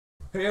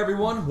Hey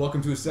everyone,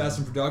 welcome to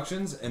Assassin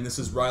Productions, and this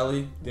is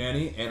Riley,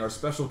 Danny, and our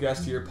special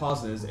guest here,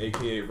 Posnez,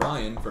 aka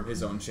Ryan, from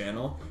his own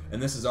channel, and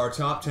this is our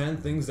top 10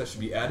 things that should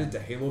be added to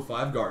Halo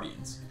 5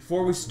 Guardians.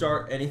 Before we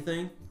start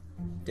anything,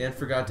 Dan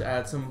forgot to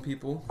add some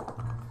people.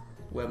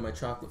 We have my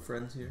chocolate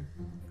friends here.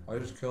 I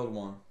just killed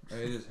one.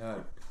 I just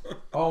had.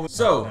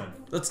 So,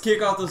 let's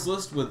kick off this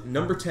list with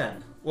number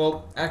 10.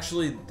 Well,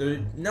 actually,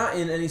 they're not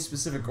in any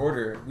specific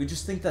order. We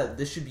just think that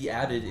this should be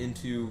added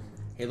into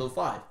Halo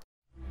 5.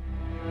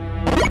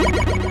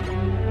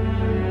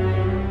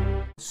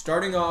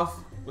 Starting off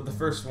with the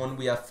first one,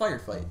 we have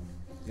Firefight.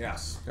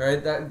 Yes.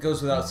 Alright, that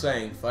goes without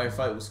saying.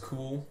 Firefight was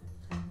cool.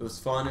 It was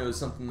fun. It was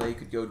something that you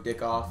could go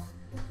dick off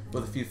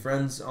with a few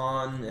friends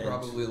on. And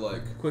Probably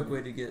like... quick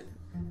way to get,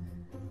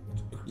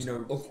 you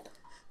know,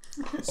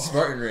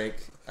 Spartan rank.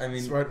 I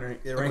mean, Spartan rank.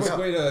 A quick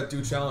way to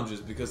do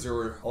challenges, because there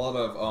were a lot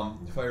of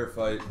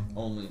firefight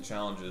only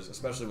challenges,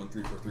 especially when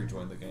 343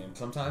 joined the game.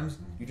 Sometimes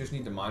you just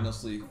need to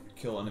mindlessly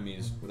kill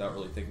enemies without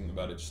really thinking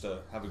about it, just to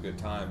have a good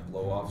time,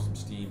 blow off some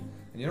steam.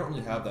 And you don't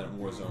really have that in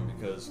Warzone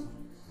because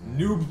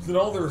noobs and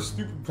all their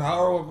stupid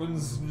power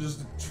weapons are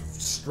just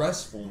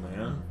stressful,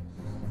 man.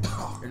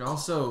 and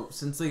also,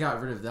 since they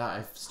got rid of that,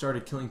 I've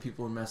started killing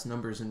people in mass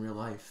numbers in real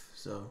life,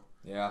 so...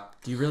 Yeah.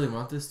 Do you really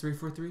want this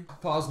 343?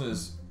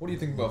 Posnez, what do you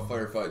think about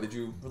Firefight? Did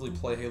you really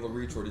play Halo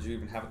Reach, or did you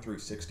even have a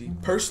 360?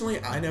 Personally,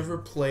 I never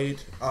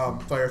played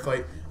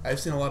Firefight.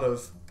 I've seen a lot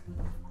of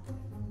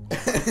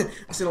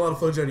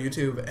footage on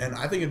YouTube, and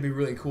I think it'd be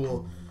really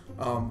cool.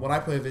 When I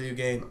play a video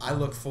game, I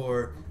look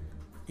for,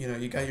 you know,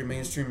 you got your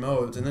mainstream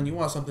modes, and then you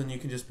want something you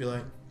can just be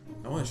like,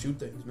 I want to shoot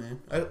things,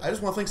 man. I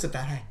just want things to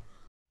die.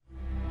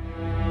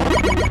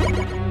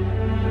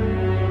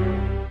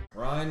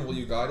 Ryan, will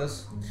you guide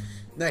us?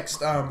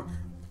 Next,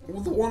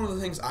 one of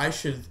the things I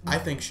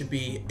think should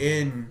be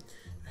in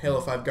Halo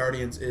 5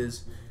 Guardians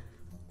is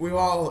we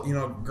all, you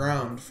know,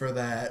 ground for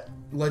that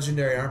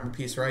legendary armor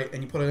piece, right?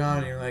 And you put it on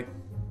and you're like,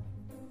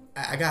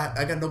 I got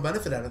no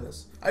benefit out of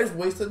this. I just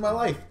wasted my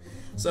life.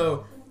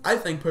 So I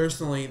think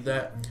personally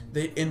that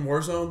in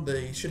Warzone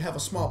they should have a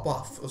small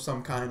buff of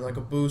some kind, like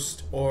a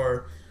boost,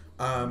 or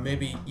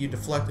maybe you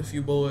deflect a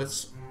few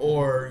bullets,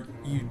 or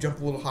you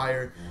jump a little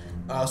higher.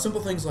 Simple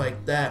things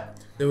like that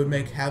would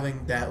make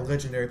having that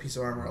legendary piece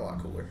of armor a lot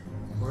cooler.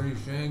 What he's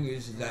saying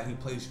is that he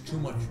plays too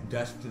much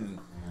Destiny.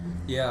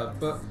 Yeah,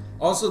 but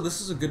also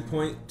this is a good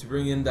point to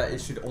bring in that it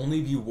should only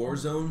be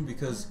Warzone,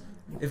 because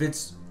if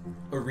it's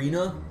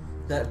Arena,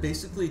 that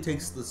basically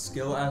takes the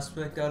skill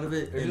aspect out of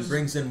it and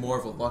brings in more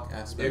of a luck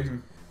aspect.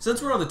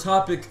 Since we're on the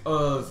topic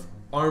of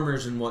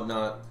armors and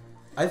whatnot,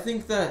 I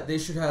think that they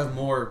should have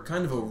more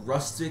kind of a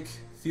rustic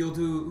feel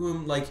to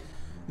them. Like,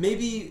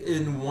 maybe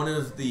in one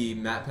of the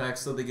map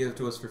packs that they give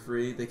to us for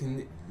free, they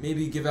can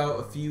maybe give out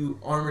a few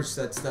armor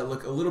sets that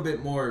look a little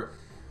bit more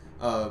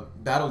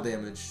battle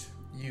damaged.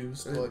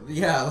 Used,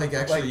 like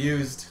actually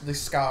used. The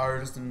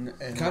scars and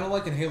kind of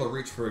like in Halo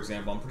Reach, for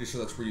example. I'm pretty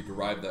sure that's where you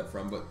derived that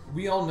from. But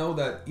we all know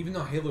that even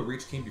though Halo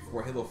Reach came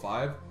before Halo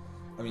 5,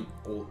 I mean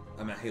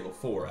Halo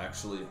 4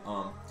 actually.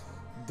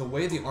 The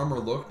way the armor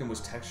looked and was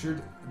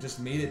textured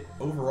just made it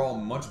overall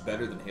much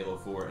better than Halo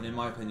 4, and in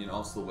my opinion,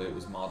 also the way it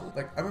was modeled.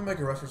 Like, I'm gonna make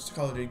a reference to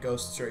Call of Duty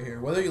Ghosts right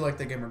here. Whether you like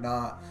that game or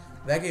not,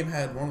 that game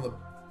had one of the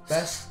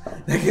best.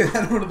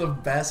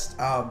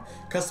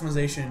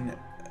 Customization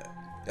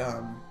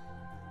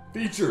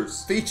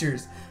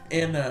features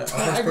in a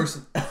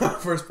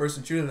first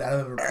person shooter that I've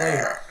ever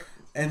played.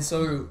 And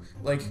so,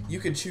 like, you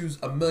could choose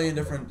a million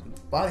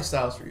different body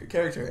styles for your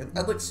character, and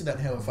I'd like to see that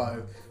in Halo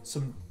 5.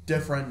 Some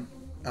different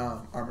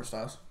armor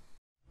styles.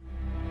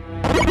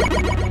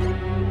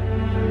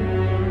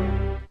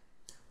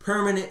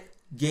 Permanent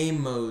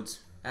game modes,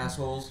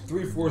 assholes.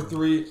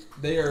 343,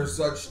 they are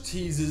such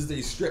teases.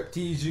 They strip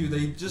tease you.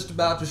 They just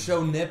about to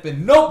show nip,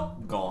 and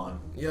nope,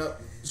 gone.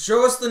 Yep.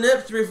 Show us the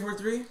nip,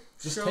 343.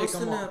 Just show take us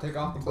them the off. nip. Take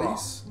off the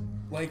Please.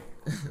 Like,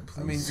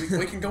 I mean,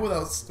 we can go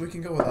without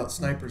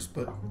snipers,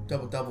 but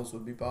double doubles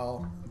would be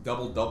ball.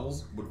 Double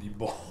doubles would be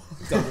ball.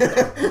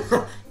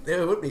 Yeah,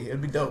 it would be.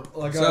 It'd be dope.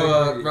 Like,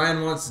 so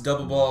Ryan wants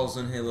double balls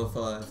in Halo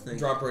 5.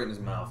 Drop right in his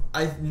mouth.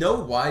 I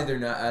know why they're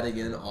not adding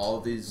in all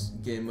of these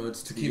game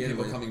modes To keep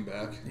people coming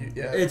back.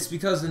 Yeah. It's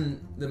because in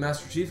the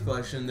Master Chief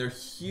Collection, their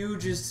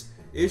hugest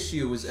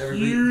issue was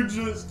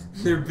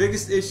their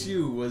biggest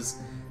issue was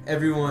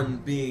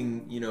everyone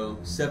being, you know,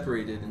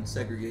 separated and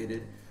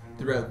segregated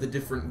throughout the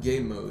different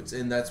game modes,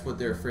 and that's what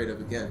they're afraid of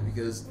again,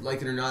 because,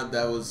 like it or not,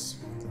 that was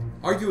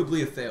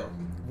arguably a fail.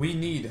 We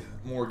need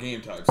more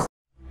game types.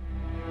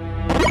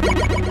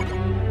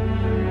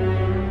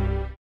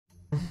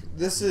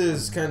 This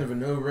is kind of a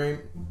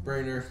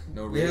no-brainer.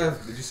 No rape. Yeah.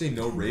 Did you say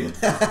no rape?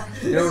 No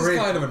This is rape.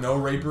 kind of a no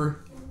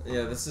raper.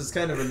 Yeah, this is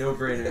kind of a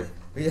no-brainer.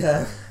 We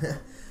have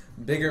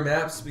bigger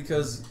maps,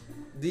 because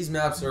these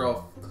maps are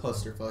all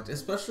clusterfucked,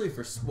 especially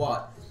for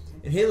SWAT.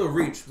 In Halo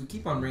Reach, we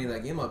keep on bringing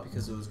that game up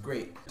because it was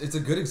great. It's a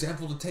good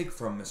example to take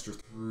from Mr.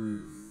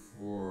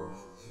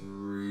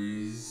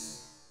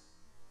 343's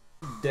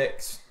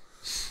Dicks.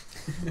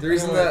 The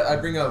reason that I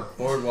bring up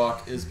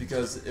Boardwalk is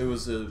because it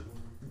was a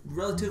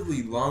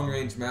relatively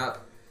long-range map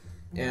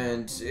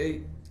And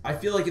I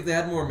feel like if they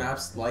had more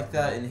maps like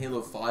that in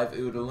Halo 5,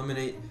 it would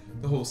eliminate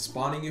the whole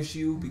spawning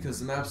issue because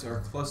the maps are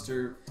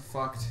cluster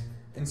fucked.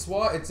 In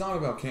SWAT, it's not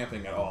about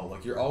camping at all.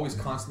 Like, you're always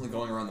constantly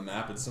going around the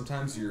map, and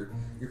sometimes your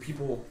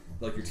people,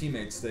 like your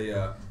teammates, they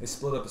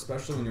split up,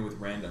 especially when you're with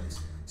randoms.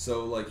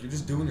 So, like, you're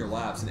just doing your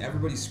laps, and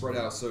everybody's spread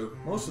out. So,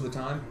 most of the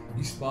time,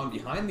 you spawn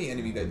behind the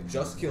enemy that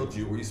just killed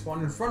you, or you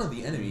spawn in front of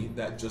the enemy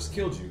that just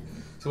killed you.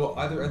 So, what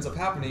either ends up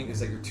happening is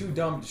that you're too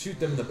dumb to shoot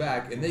them in the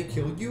back, and they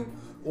kill you,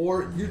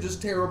 or you're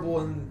just terrible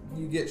and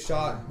you get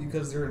shot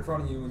because they're in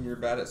front of you and you're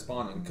bad at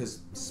spawning. Because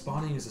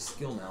spawning is a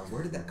skill now.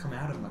 Where did that come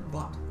out of my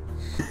butt?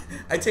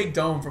 I take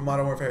Dome from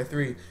Modern Warfare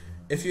 3.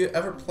 If you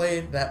ever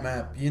played that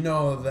map, you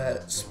know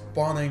that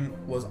spawning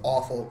was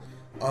awful.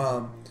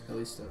 At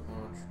least at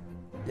launch.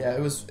 Yeah,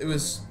 it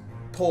was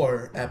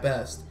poor at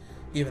best,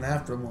 even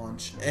after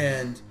launch.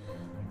 And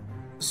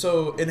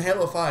so in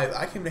Halo 5,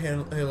 I came to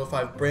Halo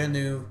 5 brand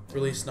new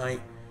release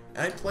night,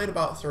 and I played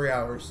about 3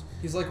 hours.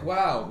 He's like,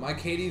 wow, my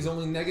KD's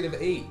only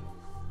 -8.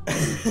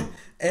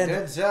 And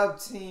good job,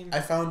 team.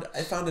 I found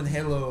in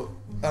Halo,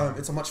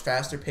 it's a much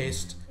faster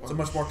paced, it's a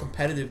much more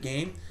competitive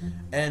game,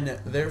 and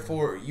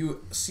therefore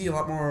you see a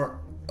lot more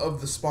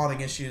of the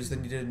spawning issues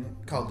than you did in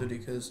Call of Duty.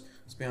 Because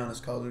let's be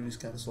honest, Call of Duty's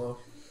kind of slow.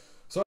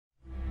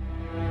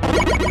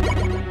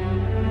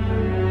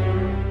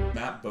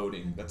 Map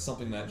boating. That's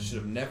something that should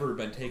have never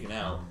been taken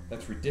out.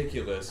 That's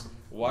ridiculous.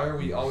 Why are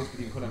we always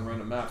being put on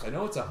random maps? I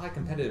know it's a high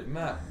competitive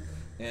map,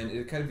 and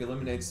it kind of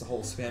eliminates the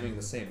whole spamming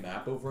the same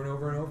map over and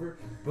over and over.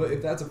 But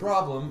if that's a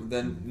problem,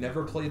 then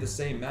never play the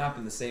same map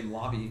in the same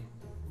lobby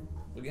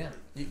again.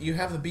 You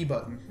have the B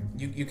button.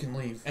 You can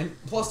leave. And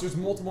plus, there's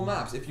multiple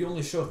maps. If you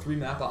only show 3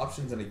 map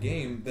options in a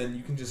game, then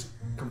you can just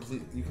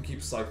you can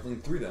keep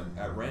cycling through them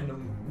at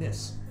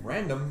randomness.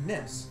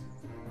 Randomness.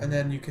 And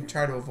then you can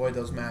try to avoid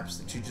those maps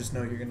that you just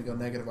know you're going to go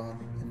negative on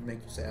and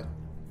make you sad.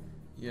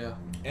 Yeah.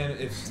 And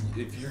if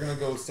you're gonna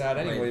go sad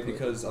anyway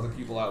because other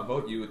people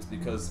outvote you, it's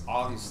because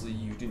obviously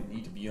you didn't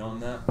need to be on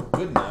that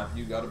good map.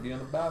 You got to be on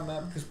the bad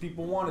map because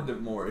people wanted it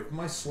more. If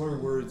my slur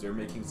words are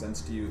making sense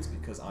to you, it's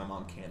because I'm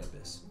on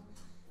cannabis.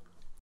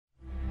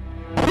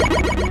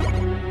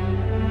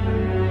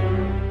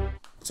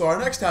 So our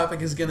next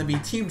topic is going to be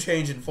team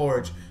change in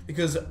Forge,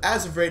 because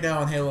as of right now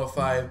in Halo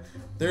 5,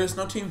 there is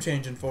no team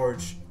change in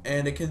Forge,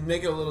 and it can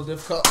make it a little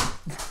difficult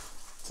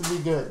to be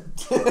good.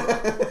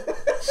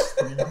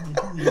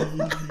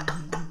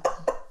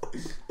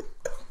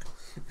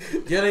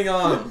 Getting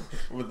on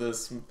with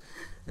this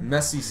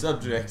messy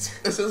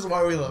subject. This is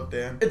why we love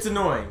Dan. It's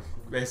annoying,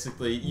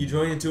 basically. You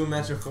join into a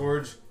match of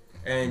Forge,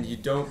 and you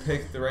don't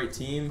pick the right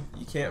team.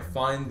 You can't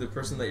find the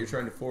person that you're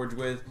trying to forge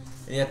with,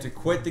 and you have to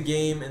quit the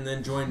game and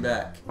then join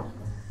back.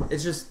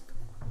 It's just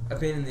a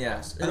pain in the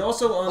ass. And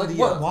also on the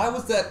why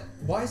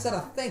is that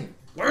a thing?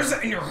 why is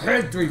that in your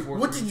head, 343?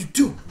 What did you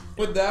do?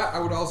 With that, I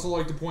would also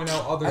like to point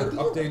out other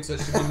updates that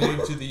should be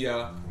made to the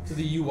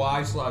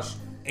UI/HUD.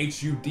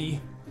 It's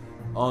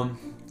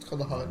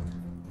called the HUD.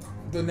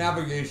 The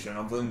navigation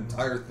of the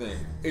entire thing.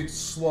 It's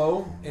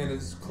slow and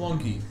it's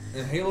clunky.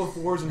 In Halo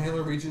 4s and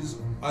Halo Reaches,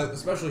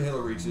 especially Halo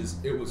Reaches,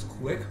 it was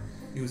quick,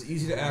 it was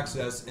easy to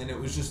access, and it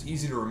was just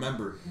easy to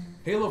remember.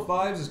 Halo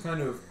 5s is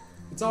kind of,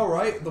 it's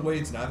alright the way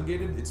it's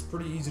navigated, it's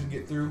pretty easy to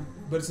get through,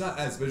 but it's not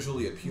as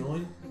visually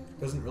appealing.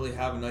 It doesn't really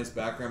have a nice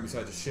background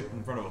besides a ship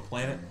in front of a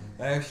planet.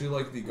 I actually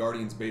like the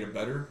Guardians beta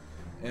better.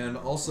 And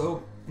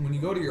also, when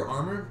you go to your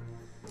armor,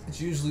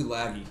 it's usually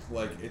laggy.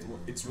 Like,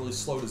 it's really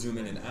slow to zoom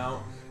in and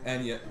out,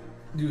 and yet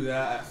do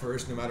that at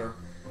first no matter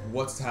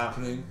what's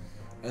happening.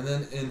 And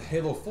then in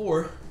Halo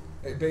 4,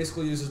 it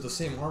basically uses the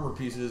same armor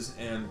pieces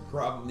and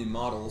probably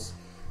models,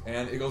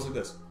 and it goes like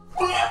this.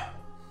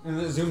 And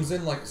then it zooms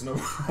in like it's no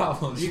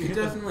problem. You could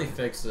definitely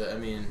fix it. I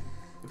mean,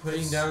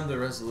 putting down the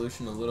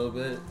resolution a little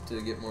bit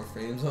to get more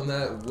frames on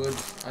that would,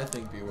 I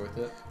think, be worth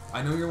it.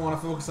 I know you want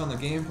to focus on the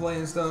gameplay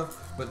and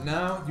stuff, but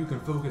now you can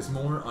focus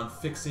more on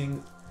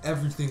fixing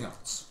everything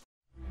else.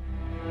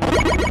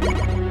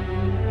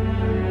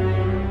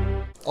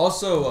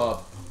 Also,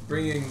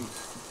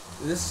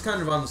 this is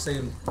kind of on the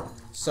same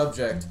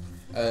subject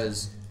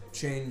as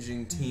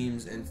changing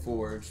teams in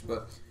Forge,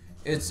 but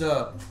it's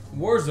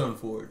Warzone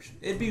Forge.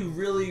 It'd be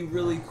really,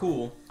 really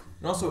cool,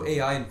 and also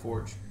AI in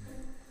Forge.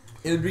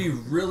 It would be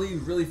really,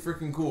 really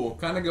freaking cool.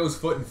 Kind of goes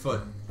foot in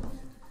foot.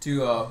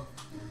 To,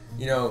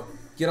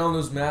 get on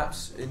those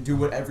maps and do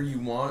whatever you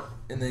want,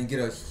 and then get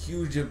a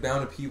huge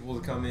amount of people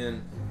to come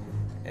in,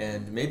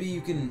 and maybe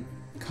you can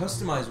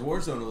customize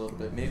Warzone a little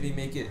bit. Maybe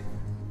make it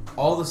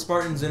all the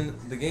Spartans in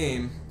the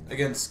game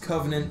against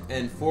Covenant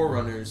and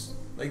Forerunners.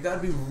 Like,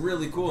 that'd be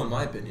really cool in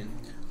my opinion.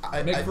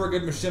 Make for a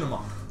good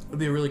machinima. It would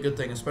be a really good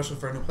thing, especially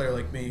for a new player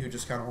like me who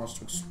just kind of wants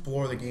to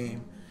explore the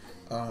game.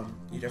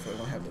 You definitely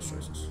want to have those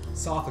choices.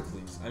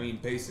 Sophocles, I mean,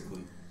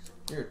 basically.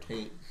 You're a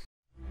taint.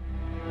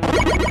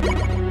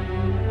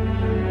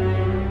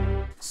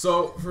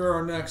 So, for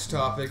our next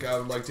topic, I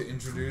would like to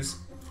introduce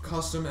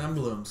custom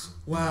emblems.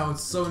 Wow,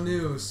 it's so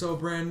new, so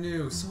brand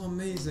new, so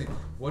amazing.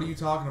 What are you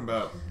talking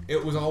about?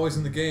 It was always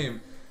in the game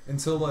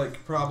until,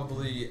 like,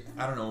 probably,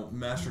 I don't know,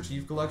 Master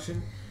Chief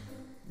Collection.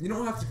 you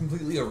don't have to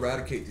completely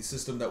eradicate the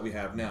system that we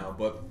have now,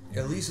 but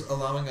at least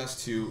allowing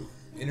us to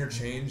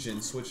interchange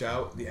and switch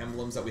out the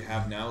emblems that we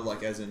have now,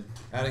 like as in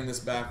adding this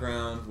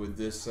background with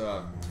this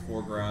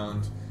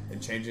foreground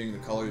and changing the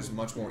colors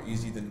much more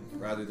easy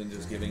rather than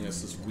just giving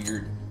us this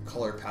weird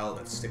color palette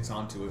that sticks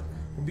onto it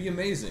would be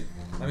amazing.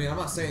 I mean, I'm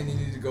not saying you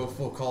need to go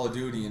full Call of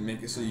Duty and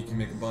make it so you can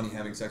make a bunny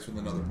having sex with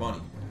another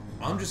bunny.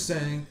 I'm just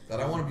saying that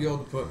I want to be able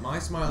to put my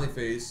smiley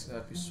face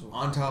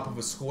on top of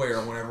a square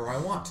whenever I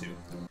want to.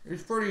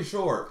 It's pretty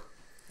short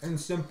and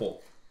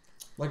simple,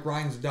 like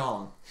Ryan's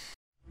dong.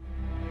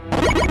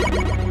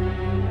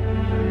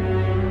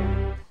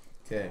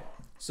 Okay,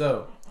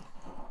 so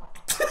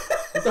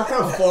Is that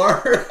how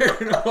far?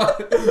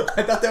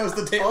 I thought that was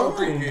the table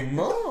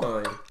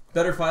oh my.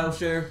 Better file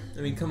share.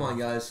 I mean, come on,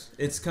 guys.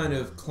 It's kind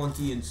of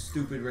clunky and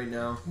stupid right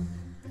now.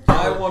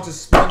 I want to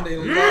spend a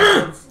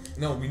lot of...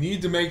 No, we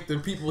need to make the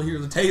people here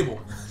the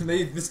table.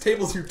 This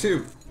table's here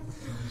too.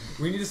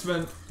 We need to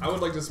spend... I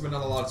would like to spend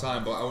not a lot of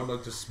time, but I would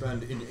like to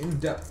spend an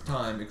in-depth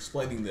time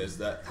explaining this,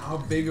 that how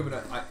big of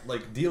an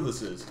deal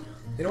this is.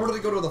 In order to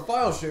go to the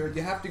file share,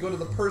 you have to go to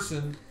the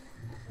person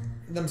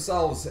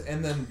themselves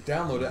and then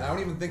download it. I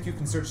don't even think you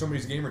can search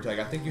somebody's gamer tag.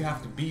 I think you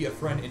have to be a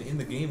friend and in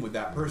the game with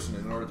that person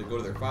in order to go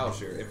to their file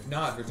share. If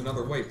not, if there's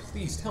another way,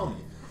 please tell me.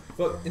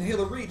 But in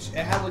Halo Reach, it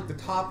had like the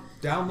top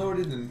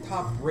downloaded and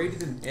top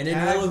rated and in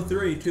Halo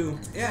 3 too.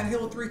 Yeah, in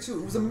Halo 3 too.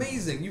 It was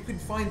amazing. You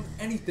could find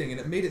anything, and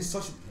it made it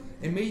such.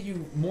 It made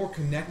you more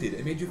connected.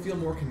 It made you feel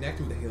more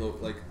connected with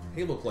the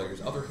Halo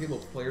players, other Halo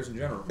players in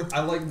general.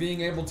 I like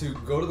being able to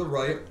go to the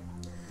right,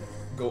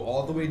 go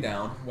all the way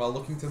down while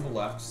looking to the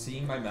left,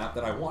 seeing my map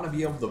that I want to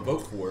be able to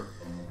vote for,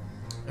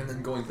 and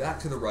then going back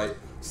to the right,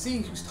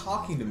 seeing who's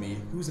talking to me,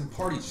 who's in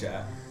party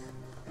chat,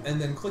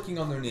 and then clicking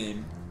on their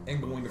name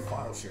and going to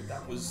file share.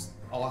 That was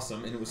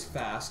awesome, and it was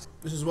fast.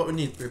 This is what we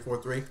need,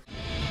 343.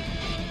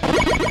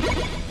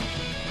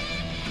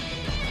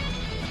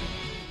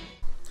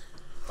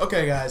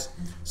 Okay, guys.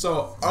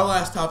 So our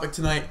last topic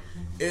tonight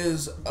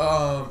is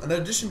in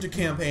addition to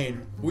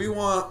campaign, we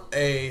want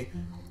a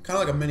kind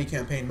of like a mini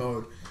campaign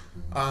mode.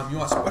 You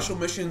want special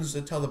missions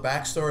to tell the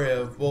backstory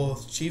of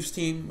both Chief's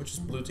team, which is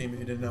Blue Team if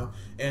you didn't know,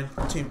 and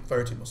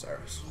Fire Team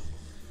Osiris.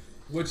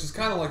 Which is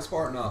kind of like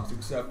Spartan Ops,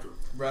 except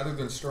rather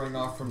than straying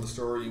off from the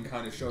story and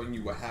kind of showing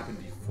you what happened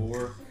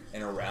before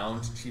and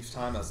around Chief's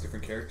time as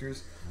different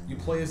characters, you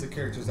play as the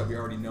characters that we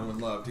already know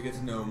and love to get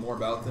to know more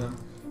about them,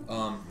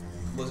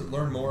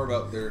 learn more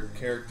about their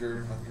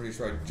character. I'm pretty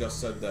sure I just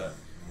said that.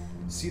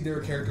 See their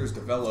characters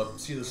develop,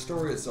 see the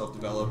story itself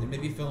develop, and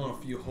maybe fill in a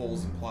few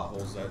holes and plot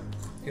holes that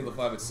Halo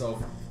 5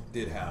 itself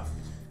did have.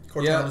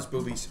 Cortana's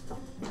boobies.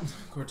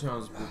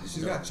 Cortana's boobies.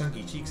 She's got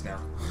chunky cheeks now.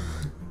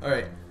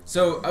 Alright,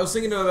 so I was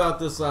thinking about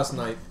this last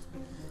night.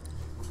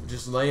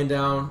 Just laying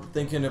down,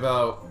 thinking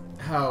about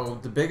how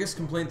the biggest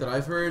complaint that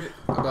I've heard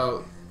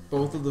about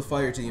both of the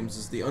fire teams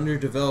is the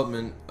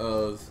underdevelopment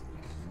of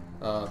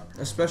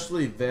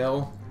especially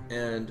Vale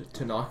and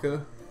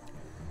Tanaka.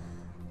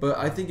 But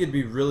I think it'd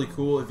be really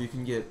cool if you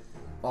can get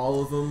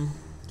all of them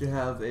to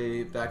have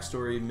a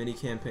backstory mini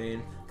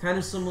campaign, kind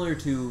of similar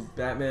to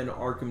Batman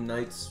Arkham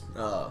Knight's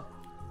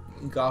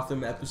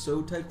Gotham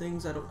episode type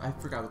things. I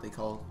forgot what they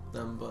call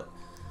them, but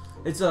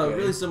it's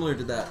really similar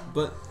to that.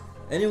 But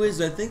anyways,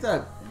 I think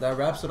that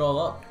wraps it all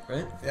up,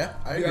 right? Yeah,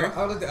 I agree.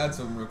 I would like to add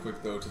something real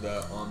quick though to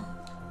that.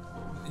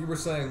 You were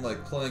saying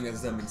like playing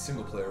as them in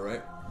single player,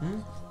 right?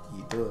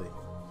 Really.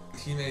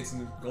 Teammates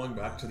and going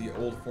back to the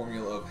old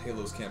formula of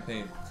Halo's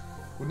campaign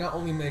would not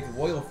only make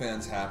loyal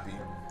fans happy,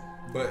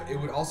 but it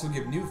would also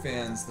give new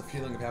fans the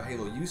feeling of how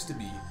Halo used to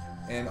be,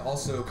 and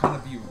also kind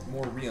of be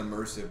more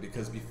re-immersive,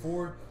 because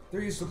before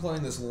they're used to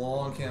playing this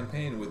long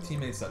campaign with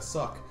teammates that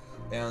suck,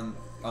 and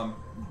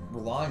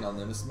relying on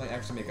them. This might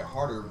actually make it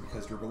harder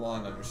because you're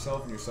relying on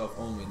yourself and yourself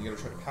only, and you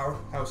gotta try to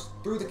powerhouse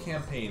through the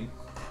campaign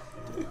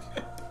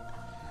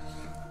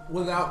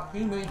without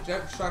teammates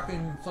that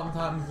can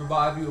sometimes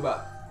revive you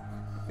about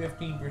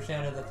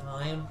 15% of the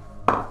time.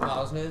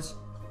 Cosmos.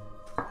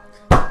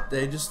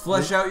 They just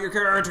flesh out your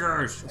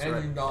characters. That's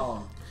and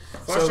right.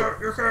 Flesh out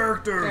your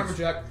characters. Camera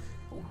check.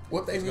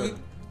 What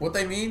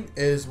they mean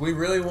is we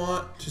really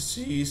want to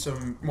see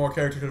some more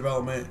character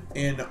development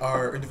in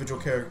our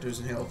individual characters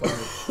in Halo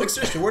 5. Like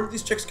seriously, where did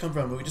these chicks come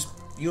from? Did we just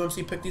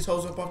UMC pick these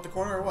hoes up off the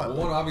corner or what? Well,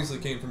 one obviously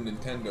came from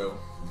Nintendo.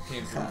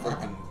 Came from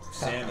freaking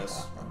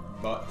Samus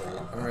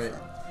butthole. Alright.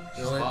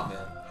 She's hot,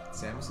 man.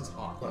 Samus is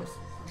hot. Nice.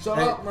 Shut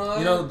up, man.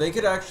 You know, they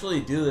could actually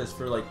do this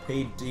for like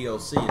paid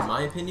DLC. In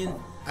my opinion,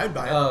 I'd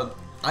buy it.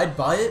 I'd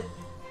buy it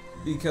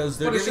because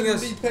they're giving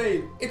us. But it shouldn't be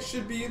paid. It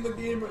should be in the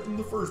game in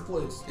the first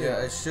place. Yeah,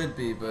 it should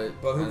be, but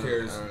who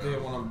cares? If they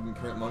want to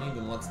print money,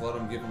 then let's let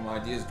them give them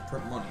ideas to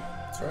print money.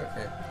 That's right.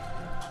 Okay.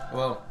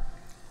 Well,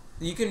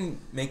 you can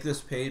make this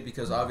paid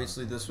because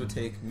obviously this would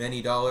take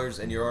many dollars,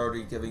 and you're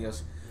already giving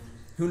us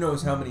who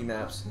knows how many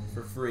maps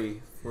for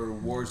free for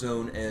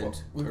Warzone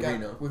and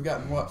Arena. We've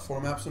gotten what,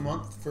 4 maps a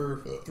month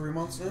for 3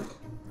 months now?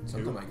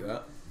 Something like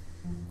that.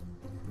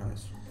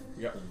 Nice.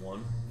 You got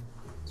 1,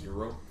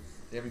 0.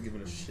 They haven't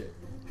given us shit.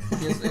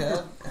 Yes, they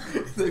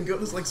have. They've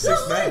given us like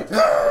 6 maps.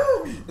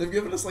 They've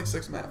given us like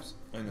 6 maps.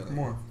 I know.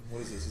 More.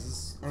 What is this? Is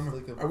this I don't know.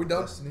 like a Are we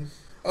done? Destiny?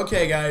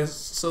 Okay, guys.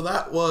 So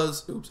that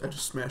was. Oops! I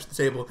just smashed the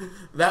table.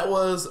 That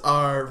was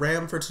our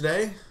RAM for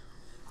today.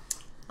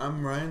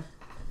 I'm Ryan.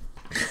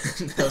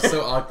 That was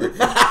so awkward.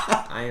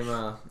 I am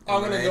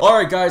I'm gonna go.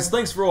 Alright guys,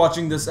 thanks for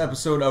watching this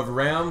episode of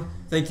RAM.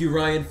 Thank you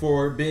Ryan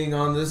for being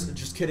on this.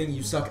 Just kidding,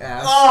 you suck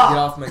ass. Get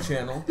off my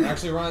channel.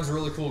 Actually, Ryan's a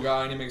really cool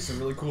guy and he makes some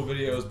really cool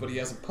videos, but he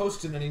hasn't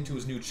posted any to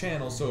his new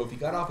channel, so if he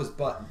got off his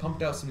butt and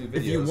pumped out some new videos...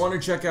 If you want to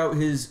check out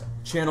his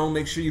channel,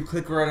 make sure you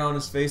click right on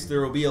his face.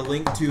 There will be a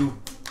link to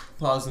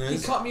He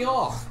cut me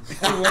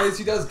off. Anyways,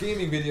 he does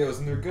gaming videos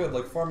and they're good,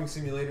 like Farming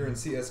Simulator and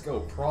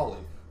CSGO, probably.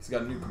 He's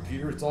got a new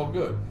computer, it's all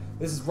good.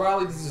 This is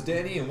Riley, this is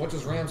Danny, and what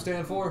does RAM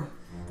stand for?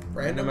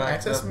 Random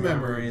Access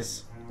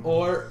Memories.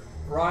 Or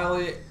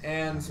Riley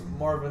and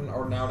Marvin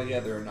are now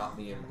together, not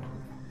me and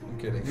Marvin. I'm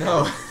kidding.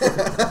 No.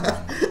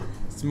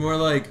 It's more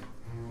like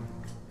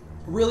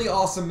really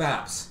awesome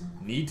maps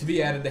need to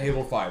be added to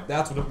Halo 5.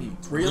 That's what it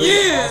means. Really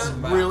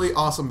awesome maps. Really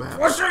awesome map.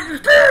 What's your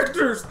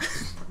characters?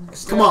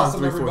 Come on,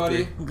 awesome, 343.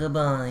 everybody.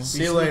 Goodbye. Be See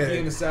you sneaky later.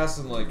 and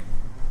assassin like,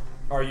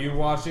 are you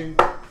watching?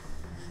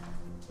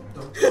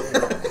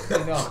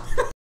 No.